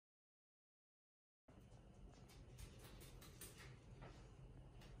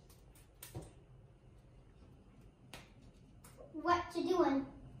What you doing?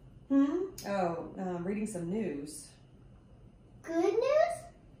 Reading some news. Good news?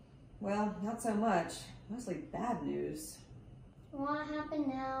 Well, not so much. Mostly bad news. What happened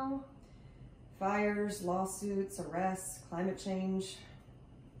now? Fires, lawsuits, arrests, climate change.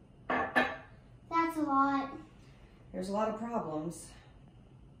 That's a lot. There's a lot of problems.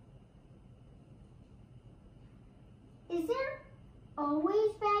 Is there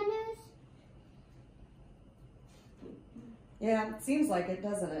always bad news? Yeah, it seems like it,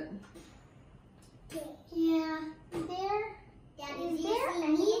 doesn't it? Yeah. Is there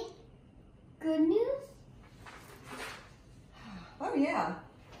any good news? Oh yeah.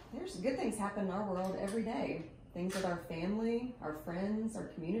 There's good things happen in our world every day. Things with our family, our friends, our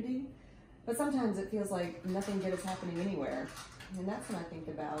community. But sometimes it feels like nothing good is happening anywhere. And that's when I think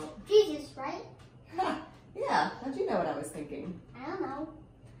about... Jesus, right? Yeah, how'd you know what I was thinking? I don't know.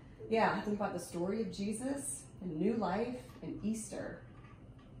 Yeah, I think about the story of Jesus and new life and Easter.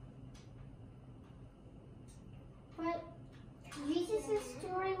 But Jesus'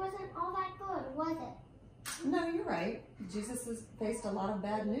 story wasn't all that good, was it? No, you're right. Jesus has faced a lot of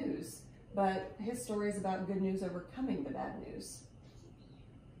bad news, but his story is about good news overcoming the bad news.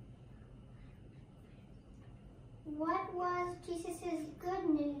 What was Jesus' good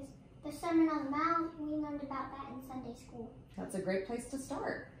news? The Sermon on the Mount, we learned about that in Sunday school. That's a great place to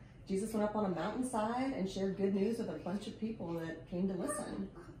start. Jesus went up on a mountainside and shared good news with a bunch of people that came to listen.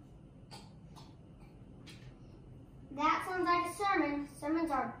 That sounds like a sermon.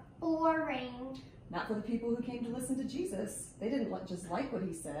 Sermons are boring. Not for the people who came to listen to Jesus. They didn't just like what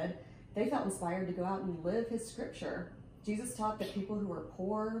he said. They felt inspired to go out and live his scripture. Jesus taught that people who were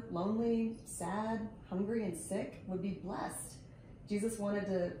poor, lonely, sad, hungry, and sick would be blessed. Jesus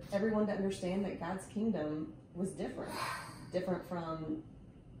wanted everyone to understand that God's kingdom was different from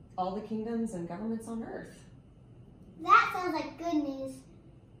all the kingdoms and governments on earth. That sounds like good news.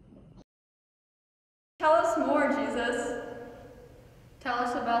 Tell us more, Jesus. Tell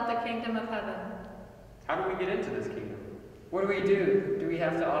us about the kingdom of heaven. How do we get into this kingdom? What do we do? Do we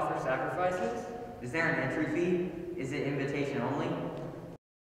have to offer sacrifices? Is there an entry fee? Is it invitation only?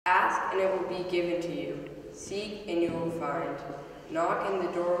 Ask and it will be given to you. Seek and you will find. Knock and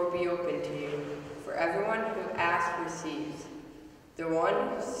the door will be opened to you. For everyone who asks receives. The one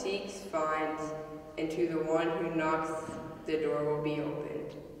who seeks finds, and to the one who knocks the door will be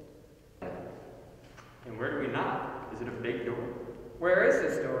opened. And where do we knock? Is it a fake door? Where is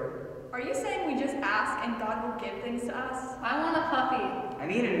this door? Are you saying we just ask and God will give things to us? I want a puppy. I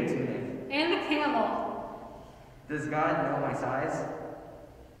need a new tunic. And a camel. Does God know my size?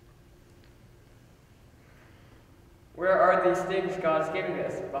 Where are these things God's giving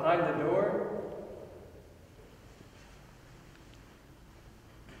us? Behind the door?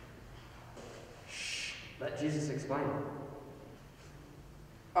 Shh. Let Jesus explain.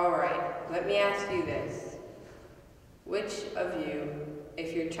 Alright, let me ask you this. Which of you,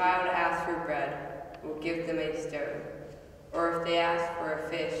 if your child asks for bread, will give them a stone? Or if they ask for a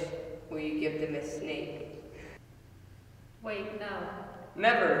fish, will you give them a snake? Wait, no.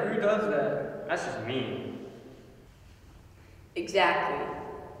 Never. Who does that? That's just mean. Exactly.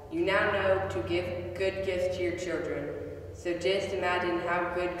 You now know to give good gifts to your children. So just imagine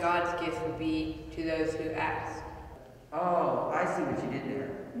how good God's gifts will be to those who ask. Oh, I see what you did there.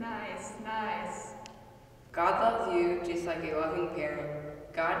 Nice, nice. God loves you just like a loving parent.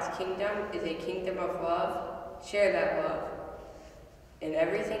 God's kingdom is a kingdom of love. Share that love. In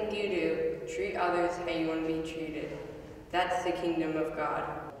everything you do, treat others how you want to be treated. That's the kingdom of God.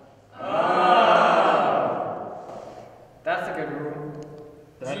 Oh! That's a good rule.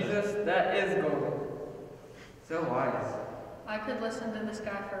 Jesus, that is golden. So wise. I could listen to this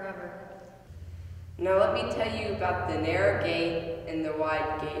guy forever. Now let me tell you about the narrow gate and the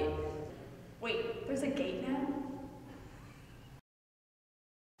wide gate. Wait, there's a gate now?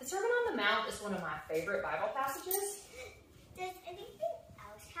 The Sermon on the Mount is one of my favorite Bible passages. Does anything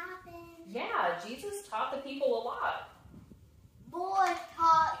else happen? Yeah, Jesus taught the people a lot. Boy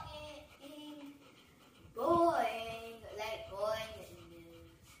talking, boring, like boring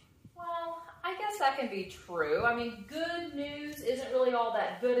news. Well, I guess that can be true. I mean, good news isn't really all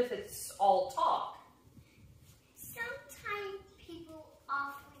that good if it's all talk. Sometimes people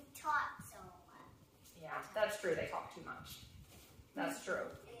often talk so much. Yeah, that's true. They talk too much. That's true.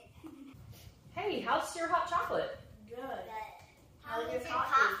 Hey, how's your hot chocolate? Good. How's your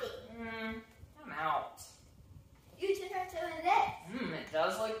coffee? I'm out. You should have some of this. It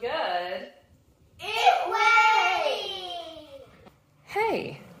does look good. It weighs!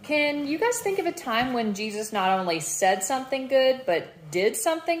 Hey, can you guys think of a time when Jesus not only said something good, but did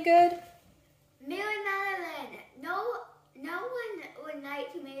something good? Mary Magdalene. No one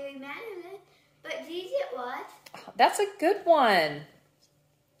was. That's a good one.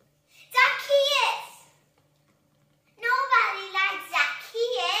 Zacchaeus! Nobody likes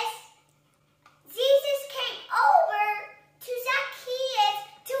Zacchaeus. Jesus came over to Zacchaeus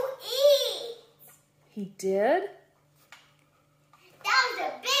to eat. He did? That was a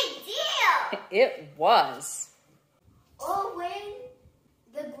big deal. It was. Or when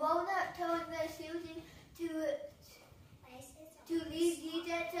the grown-up told the children to leave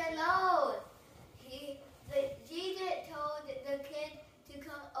Jesus alone. Jesus told the kid to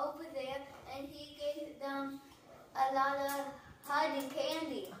come over there, and he gave them a lot of hug and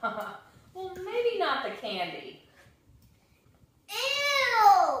candy. Well, maybe not the candy.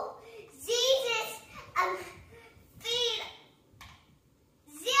 Ew! Jesus feed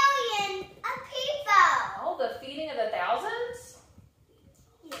zillion of people. Oh, the feeding of the thousands?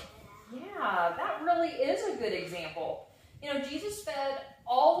 Yeah. Yeah, that really is a good example. You know, Jesus fed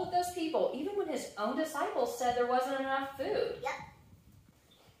all of those people, even when his own disciples said there wasn't enough food. Yep.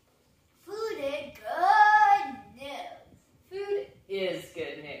 Food is good news. Food is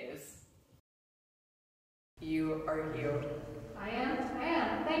good news. You are healed. I am.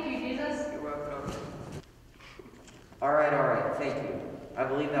 Thank you, Jesus. You're welcome. All right, thank you. I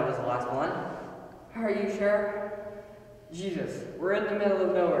believe that was the last one. Are you sure? Jesus, we're in the middle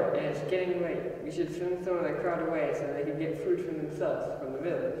of nowhere and it's getting late. We should send some of the crowd away so they can get food for themselves from the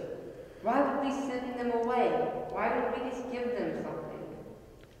village. Why would we send them away? Why would we just give them something?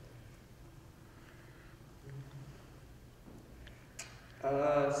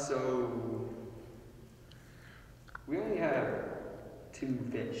 So we only have 2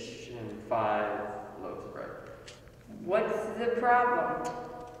 fish and 5 loaves of bread. What's the problem?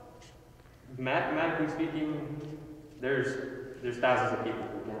 Mathematically speaking, there's thousands of people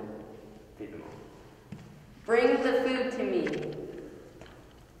who can't feed them all. Bring the food to me.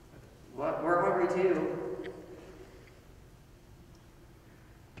 What? We're hungry too.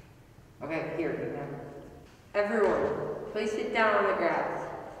 Okay, here, you have. Everyone, please sit down on the grass.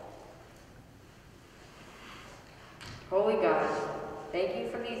 Holy God, thank you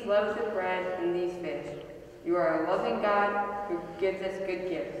for these loaves of bread and these fish. You are a loving God who gives us good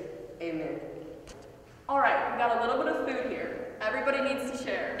gifts. Amen. All right, we got a little bit of food here. Everybody needs to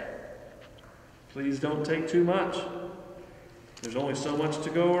share. Please don't take too much. There's only so much to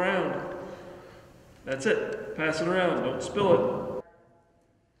go around. That's it. Pass it around. Don't spill it.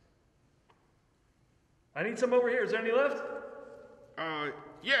 I need some over here. Is there any left?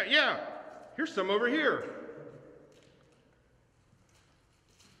 Yeah. Here's some over here.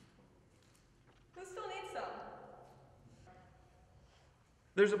 Who still needs some?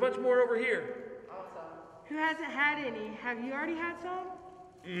 There's a bunch more over here. Who hasn't had any? Have you already had some?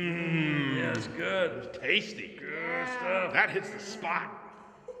 Yeah, it's good. Tasty. Good stuff. That hits the spot.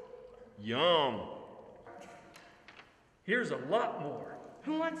 Yum. Here's a lot more.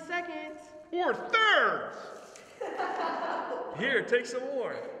 Who wants seconds? Or thirds. Here, take some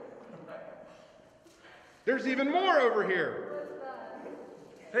more. There's even more over here.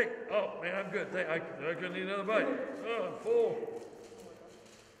 Hey, oh man, I'm good. I couldn't eat another bite. Oh, I'm full.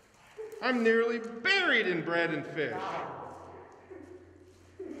 I'm nearly buried in bread and fish.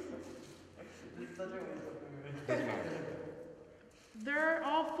 They're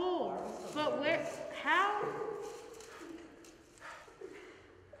all full. But where? How?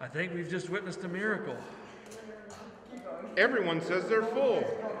 I think we've just witnessed a miracle. Everyone says they're full.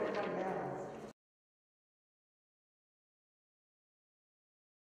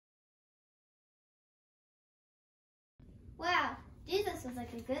 Wow, Jesus was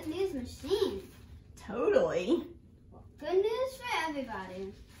like a good news machine. Totally. Good news for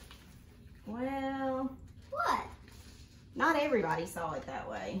everybody. Well, What? not everybody saw it that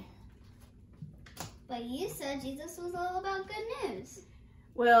way. But you said Jesus was all about good news.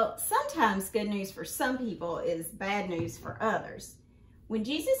 Well, sometimes good news for some people is bad news for others. When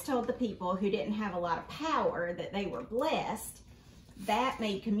Jesus told the people who didn't have a lot of power that they were blessed, that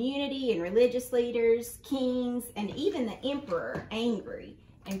made community and religious leaders, kings, and even the emperor angry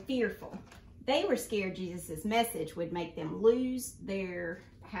and fearful. They were scared Jesus' message would make them lose their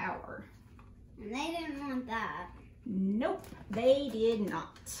power. And they didn't want that. Nope, they did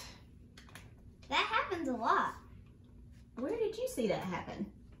not. That happens a lot. Where did you see that happen?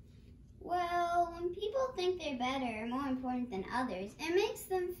 Well, when people think they're better or more important than others, it makes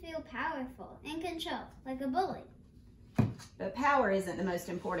them feel powerful and control, like a bully. But power isn't the most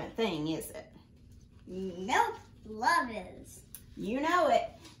important thing, is it? Nope, love is. You know it.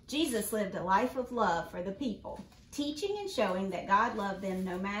 Jesus lived a life of love for the people, teaching and showing that God loved them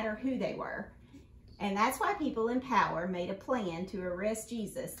no matter who they were. And that's why people in power made a plan to arrest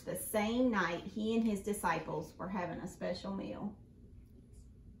Jesus the same night he and his disciples were having a special meal.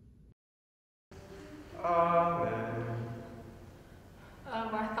 Amen.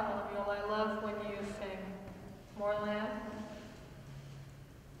 Bartholomew, I love when you sing More Lamb.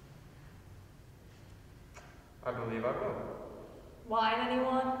 I believe I will. Wine,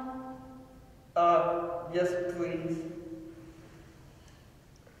 anyone? Yes, please.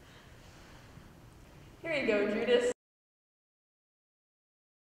 Here you go, Judas.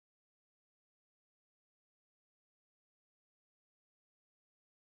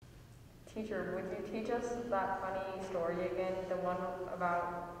 Teacher, would you teach us that funny story again, the one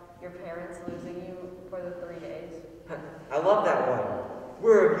about your parents losing you for the 3 days? I love that one.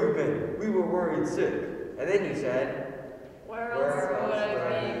 Where have you been? We were worried sick. And then you said, Where else would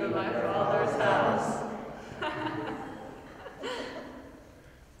I be but my Father's house?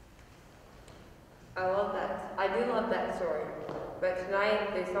 I love that. I do love that story. But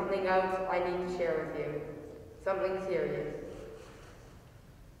tonight, there's something else I need to share with you. Something serious.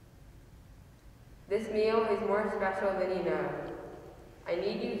 This meal is more special than you know. I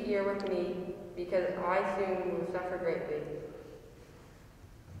need you here with me because I soon will suffer greatly.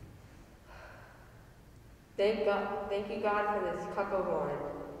 Thank you God for this cup of wine.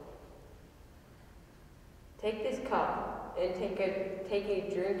 Take this cup and take a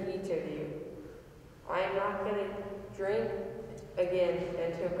drink each of you. I am not going to drink again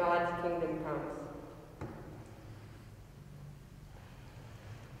until God's kingdom comes.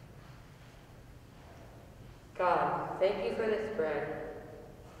 God, thank you for this bread.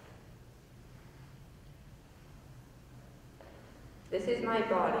 This is my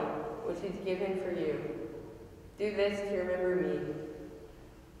body, which is given for you. Do this to remember me.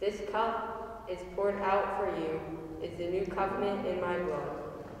 This cup is poured out for you. It's the new covenant in my blood.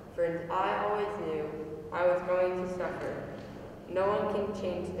 For I always knew I was going to suffer. No one can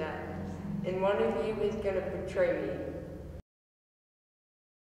change that. And one of you is going to betray me.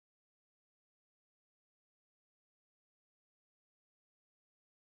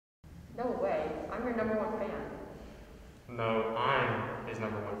 No way. I'm your #1 fan. No, I'm his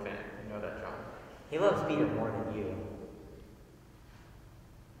 #1 fan. You know that, John. he loves Peter more than you.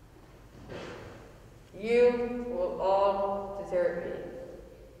 You will all desert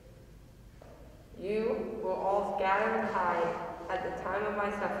me. You will all scatter and hide at the time of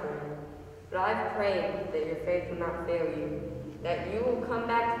my suffering. But I've prayed that your faith will not fail you, that you will come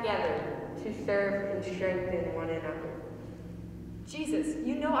back together to serve and strengthen one another. Jesus,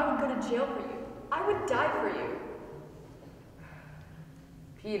 you know I would go to jail for you. I would die for you.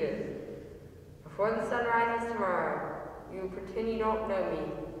 Peter, before the sun rises tomorrow, you will pretend you don't know me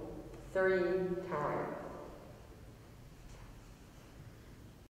 3 times.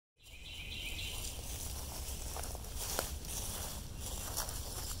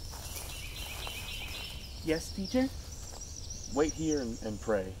 Yes, teacher? Wait here and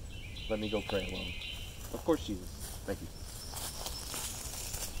pray. Let me go pray alone. Of course, Jesus. Thank you.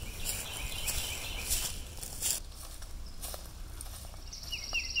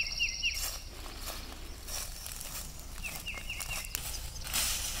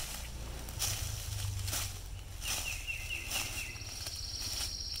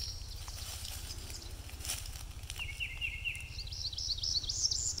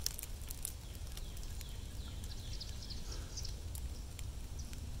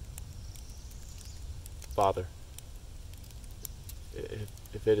 Father,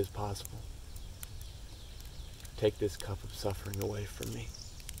 if it is possible, take this cup of suffering away from me.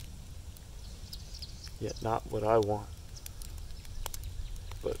 Yet not what I want,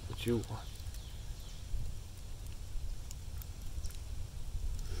 but what you want.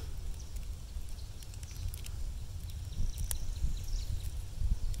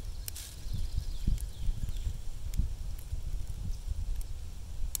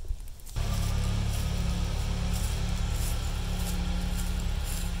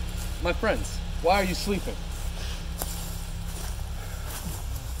 My friends, why are you sleeping?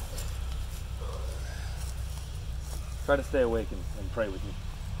 Try to stay awake and pray with me.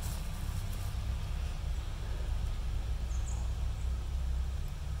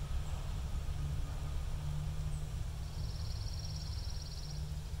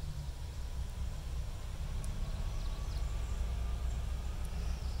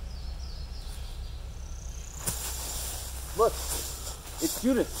 Look, it's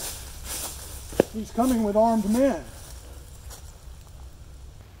Judas. He's coming with armed men.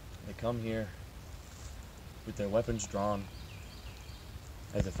 They come here with their weapons drawn,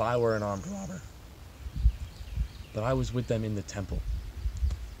 as if I were an armed robber. But I was with them in the temple,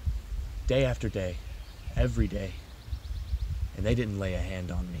 day after day, every day, and they didn't lay a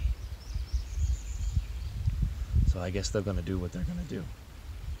hand on me. So I guess they're going to do what they're going to do.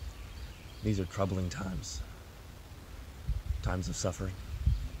 These are troubling times. Times of suffering.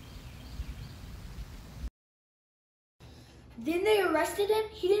 Then they arrested him?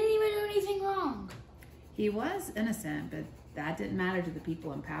 He didn't even do anything wrong. He was innocent, but that didn't matter to the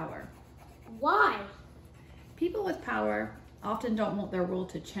people in power. Why? People with power often don't want their world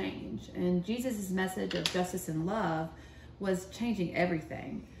to change, and Jesus' message of justice and love was changing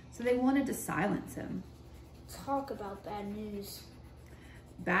everything, so they wanted to silence him. Talk about bad news.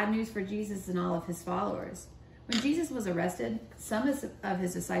 Bad news for Jesus and all of his followers. When Jesus was arrested, some of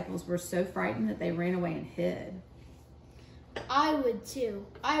his disciples were so frightened that they ran away and hid. I would too.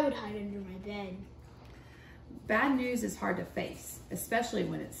 I would hide under my bed. Bad news is hard to face, especially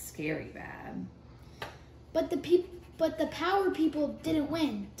when it's scary bad. But the power people didn't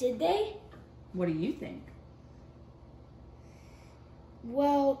win, did they? What do you think?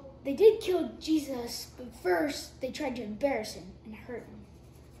 Well, they did kill Jesus, but first they tried to embarrass him and hurt him.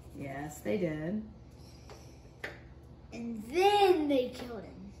 Yes, they did. And then they killed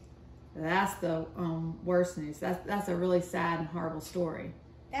him. That's the worst news. That's a really sad and horrible story.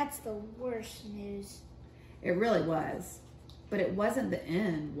 That's the worst news. It really was. But it wasn't the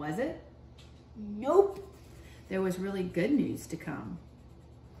end, was it? Nope. There was really good news to come.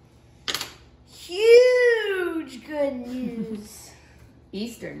 Huge good news.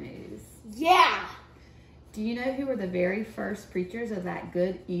 Easter news. Yeah. Do you know who were the very first preachers of that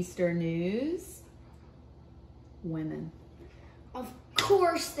good Easter news? Women. Of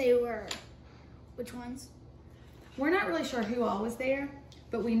course they were. Which ones? We're not really sure who all was there,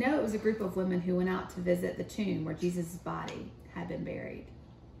 but we know it was a group of women who went out to visit the tomb where Jesus' body had been buried.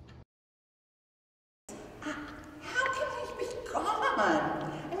 How can he be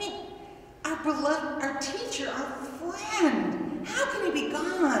gone? I mean, our beloved, our teacher, our friend. How can he be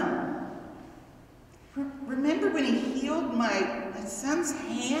gone? Remember when he healed my son's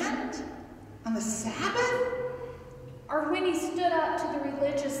hand on the Sabbath? Or when he stood up to the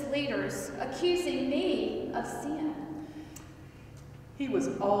religious leaders, accusing me of sin. He was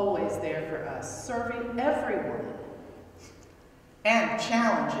always there for us, serving everyone. And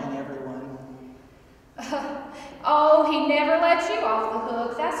challenging everyone. Oh, he never let you off the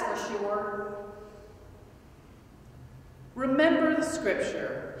hook, that's for sure. Remember the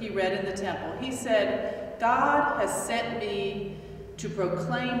scripture he read in the temple. He said, God has sent me to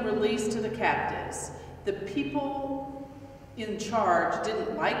proclaim release to the captives. The people in charge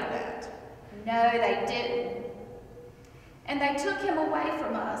didn't like that. No, they didn't. And they took him away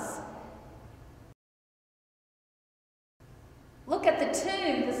from us. Look at the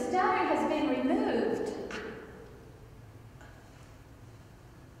tomb. The stone has been removed.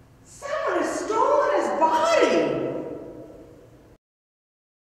 Someone has stolen his body.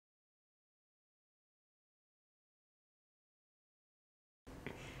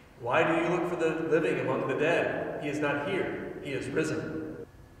 Why do you look for the living among the dead? He is not here. He is risen.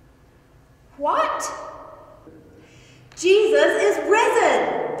 What? Jesus is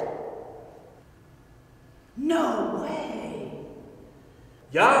risen! No way.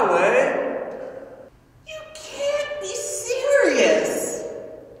 Yahweh! You can't be serious.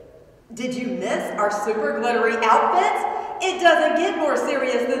 Did you miss our super glittery outfits? It doesn't get more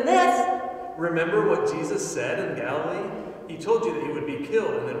serious than this. Remember what Jesus said in Galilee? He told you that he would be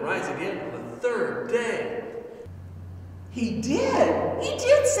killed and then rise again on the third day. He did. He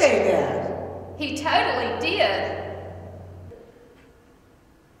did say that. He totally did.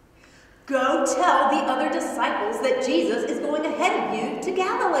 Go tell the other disciples that Jesus is going ahead of you to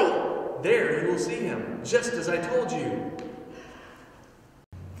Galilee. There you will see him, just as I told you.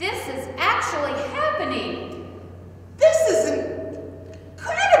 This is actually happening. This is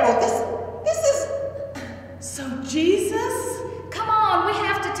incredible. This is... So Jesus? Come on, we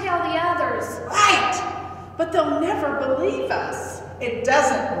have to tell the others. Right. But they'll never believe us. It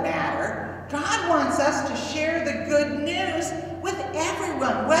doesn't matter. God wants us to share the good news with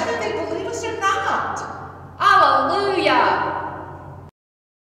everyone, whether they believe us or not. Hallelujah!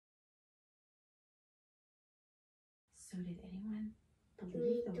 So did anyone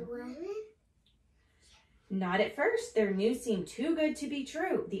believe the word? Not at first. Their news seemed too good to be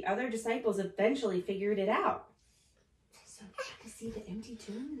true. The other disciples eventually figured it out. So they got to see the empty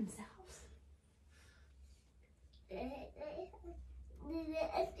tomb themselves.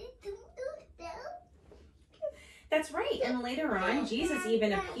 That's right. And later on, Jesus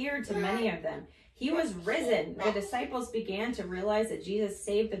even appeared to many of them. He was risen. The disciples began to realize that Jesus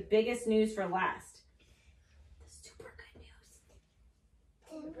saved the biggest news for last. The super good news.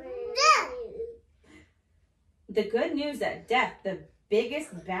 The good news that death, the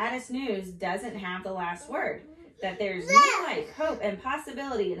biggest, baddest news, doesn't have the last word. That there's new life, hope, and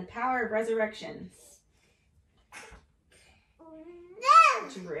possibility in the power of resurrection.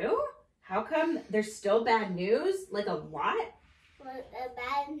 Drew, how come there's still bad news? Like a what? A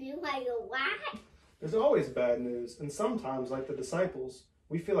bad news like a what? There's always bad news, and sometimes, like the disciples,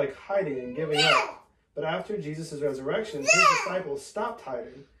 we feel like hiding and giving up. But after Jesus' resurrection, his disciples stopped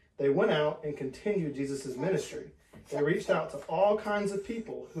hiding. They went out and continued Jesus' ministry. They reached out to all kinds of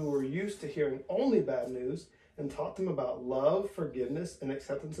people who were used to hearing only bad news and taught them about love, forgiveness, and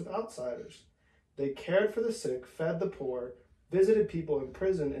acceptance of outsiders. They cared for the sick, fed the poor, visited people in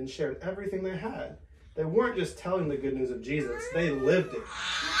prison, and shared everything they had. They weren't just telling the good news of Jesus, they lived it.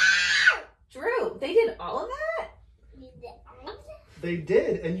 Drew, they did all of that? They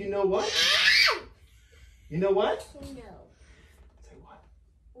did, and you know what? You know what? No. Say what?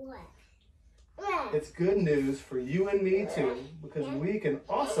 What? It's good news for you and me too, because we can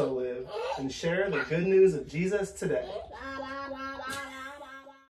also live and share the good news of Jesus today.